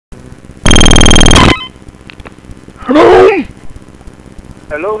Hello?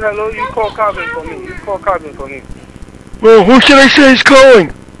 Hello, hello, you call Calvin for me. You call Calvin for me. Well, who should I say is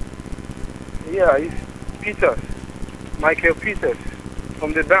calling? Yeah, it's Peters. Mikel Peters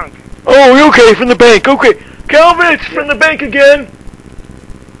from the bank. Oh, okay, from the bank. Okay. Calvin, it's from the bank again.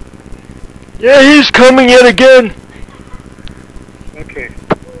 Yeah, he's coming yet again. Okay.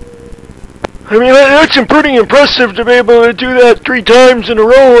 I mean, that's pretty impressive to be able to do that 3 times in a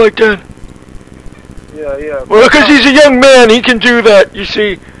row like that. Yeah, yeah. Well, because he's a young man, he can do that, you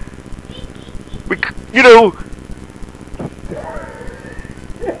see. You know.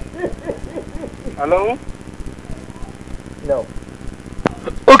 Hello? No.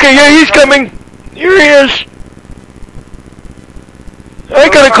 Okay, yeah, he's coming. Here he is. I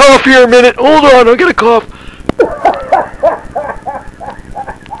got a cough here a minute. Hold on, I got a cough.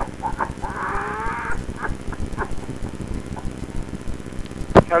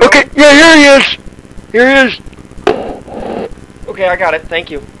 Hello? Okay, yeah, here he is. Here he is. Okay, I got it. Thank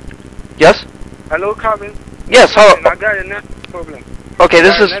you. Yes? Hello, Calvin? Yes, hello. I got a network problem. Okay,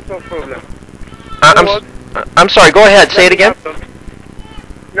 this is... Network problem. I'm sorry, go ahead, say it again.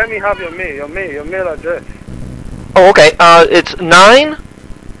 Let me have your mail address. Oh, okay, it's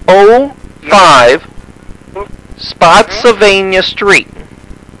 905 Spotsylvania Street.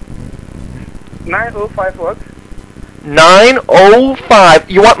 905 what?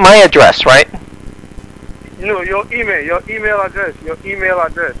 905, you want my address, right? No, your email address.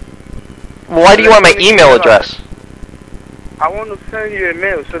 Why do you want my email address? I want to send you a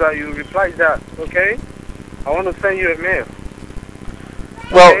mail so that you reply that, okay? I want to send you a mail.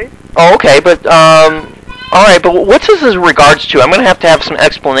 Well, Okay? oh, okay, but, alright, but what's this in regards to? I'm going to have some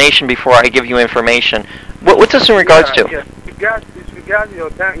explanation before I give you information. What's this in regards to? Yeah, it's regarding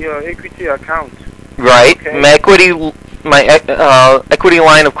your equity account. Right, Okay. my equity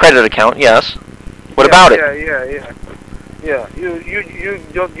line of credit account, yes. What about it? Yeah, you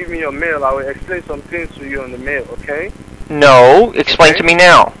just give me your mail. I will explain some things to you on the mail, okay? No, explain to me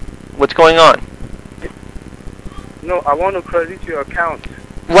now. What's going on? No, I want to credit your account.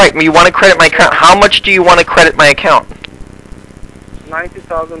 Right, you want to credit my account. How much do you want to credit my account?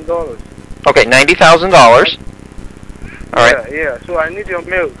 $90,000. Okay, $90,000. Alright. Yeah, so I need your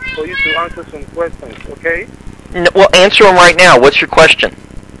mail for you to answer some questions, okay? Well, answer them right now. What's your question?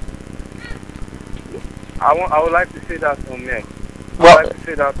 I would like to say that on mail. Well,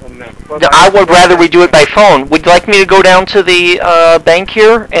 I would rather we do it by phone. Would you like me to go down to the bank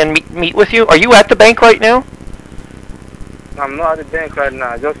here and meet with you? Are you at the bank right now? I'm not at the bank right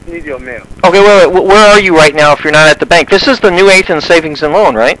now. I just need your mail. Okay, wait. Where are you right now if you're not at the bank? This is the New Athens Savings and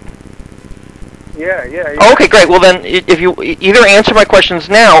Loan, right? Yeah. Okay, great. Well, then, if you either answer my questions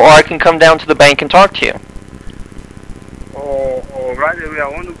now or I can come down to the bank and talk to you. Or right away, I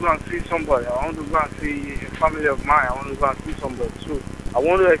want to go and see somebody. I want to go and see a family of mine. I want to go and see somebody too. I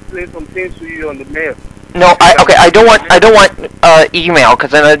want to explain some things to you on the mail. No, I don't want email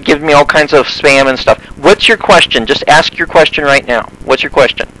because then it gives me all kinds of spam and stuff. What's your question? Just ask your question right now. What's your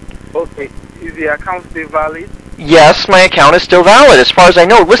question? Okay, is the account still valid? Yes, my account is still valid as far as I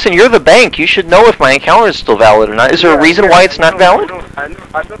know. Listen, you're the bank. You should know if my account is still valid or not. Is there a reason why it's not valid? I know.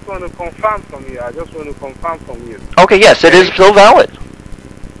 I just want to confirm from you. Okay, yes, it is still valid.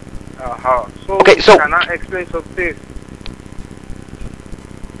 So can I explain some things?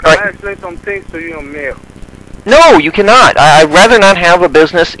 Can I explain some things to you on mail? No, you cannot. I'd rather not have a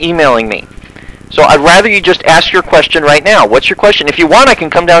business emailing me. So I'd rather you just ask your question right now. What's your question? If you want, I can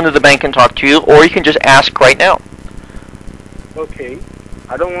come down to the bank and talk to you, or you can just ask right now. Okay.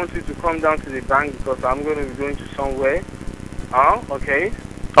 I don't want you to come down to the bank because I'm going to be going to somewhere. Okay.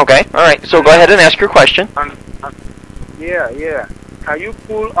 Okay, all right. So go ahead and ask your question. Yeah. Can you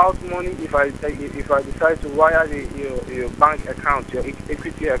pull out money if I decide to wire your bank account, your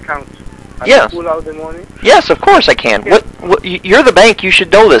equity account? Can you pull out the money? Yes, of course I can. Yeah. What? You're the bank. You should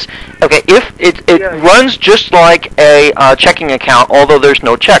know this. Okay, if it runs just like a checking account, although there's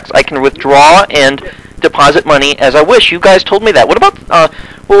no checks, I can withdraw and deposit money as I wish. You guys told me that. What about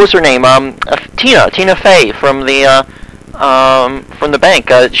what was her name? Tina Fey from the bank.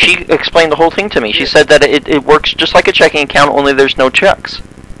 She explained the whole thing to me. She said that it works just like a checking account, only there's no checks.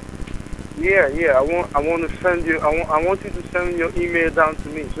 Yeah. I want to send you. I want you to send your email down to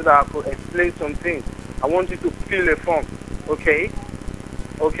me so that I could explain some things. I want you to fill a form. Okay.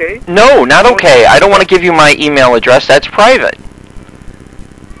 No, not okay. I don't want to give you my email address. That's private.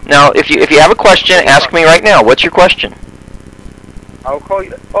 Now, if you have a question, ask me right now. What's your question? I'll call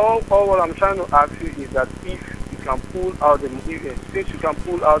you. All what I'm trying to ask you is that if you can pull out since you can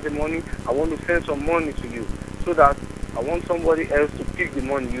pull out the money, I want to send some money to you so that I want somebody else to pick the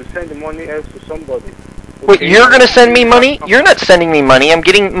money. You send the money else to somebody. Wait, you're going to send me money? You're not sending me money. I'm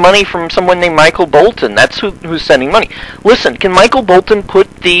getting money from someone named Mikel Bolton. That's who's sending money. Listen, can Mikel Bolton put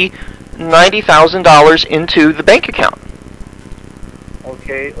the $90,000 into the bank account?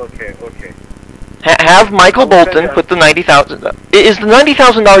 Okay. Have Mikel Bolton put the $90,000. Is the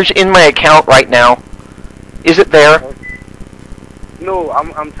 $90,000 in my account right now? Is it there? No,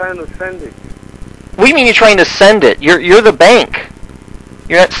 I'm trying to send it. What do you mean you're trying to send it? You're the bank.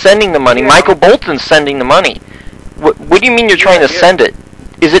 You're not sending the money. Yeah. Mikel Bolton's sending the money. What do you mean you're trying to send it?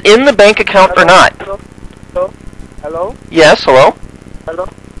 Is it in the bank account or not? Hello? Yes, hello? Hello?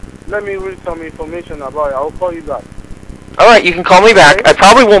 Let me read some information about it. I'll call you back. Alright, you can call me back. I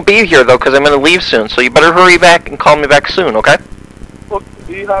probably won't be here, though, because I'm going to leave soon. So you better hurry back and call me back soon, okay? Oh,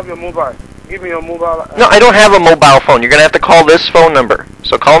 do you have your mobile? Give me your mobile. No, I don't have a mobile phone. You're going to have to call this phone number.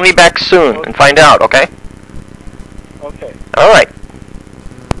 So call me back soon and find out, okay? Okay. Alright.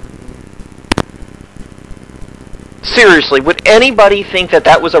 Seriously, would anybody think that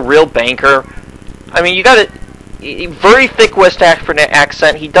that was a real banker? I mean, you got a very thick West African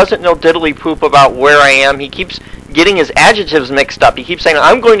accent. He doesn't know diddly poop about where I am. He keeps getting his adjectives mixed up. He keeps saying,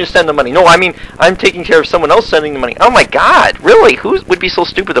 I'm going to send the money. No, I mean, I'm taking care of someone else sending the money. Oh my God, really? Who would be so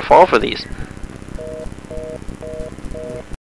stupid to fall for these?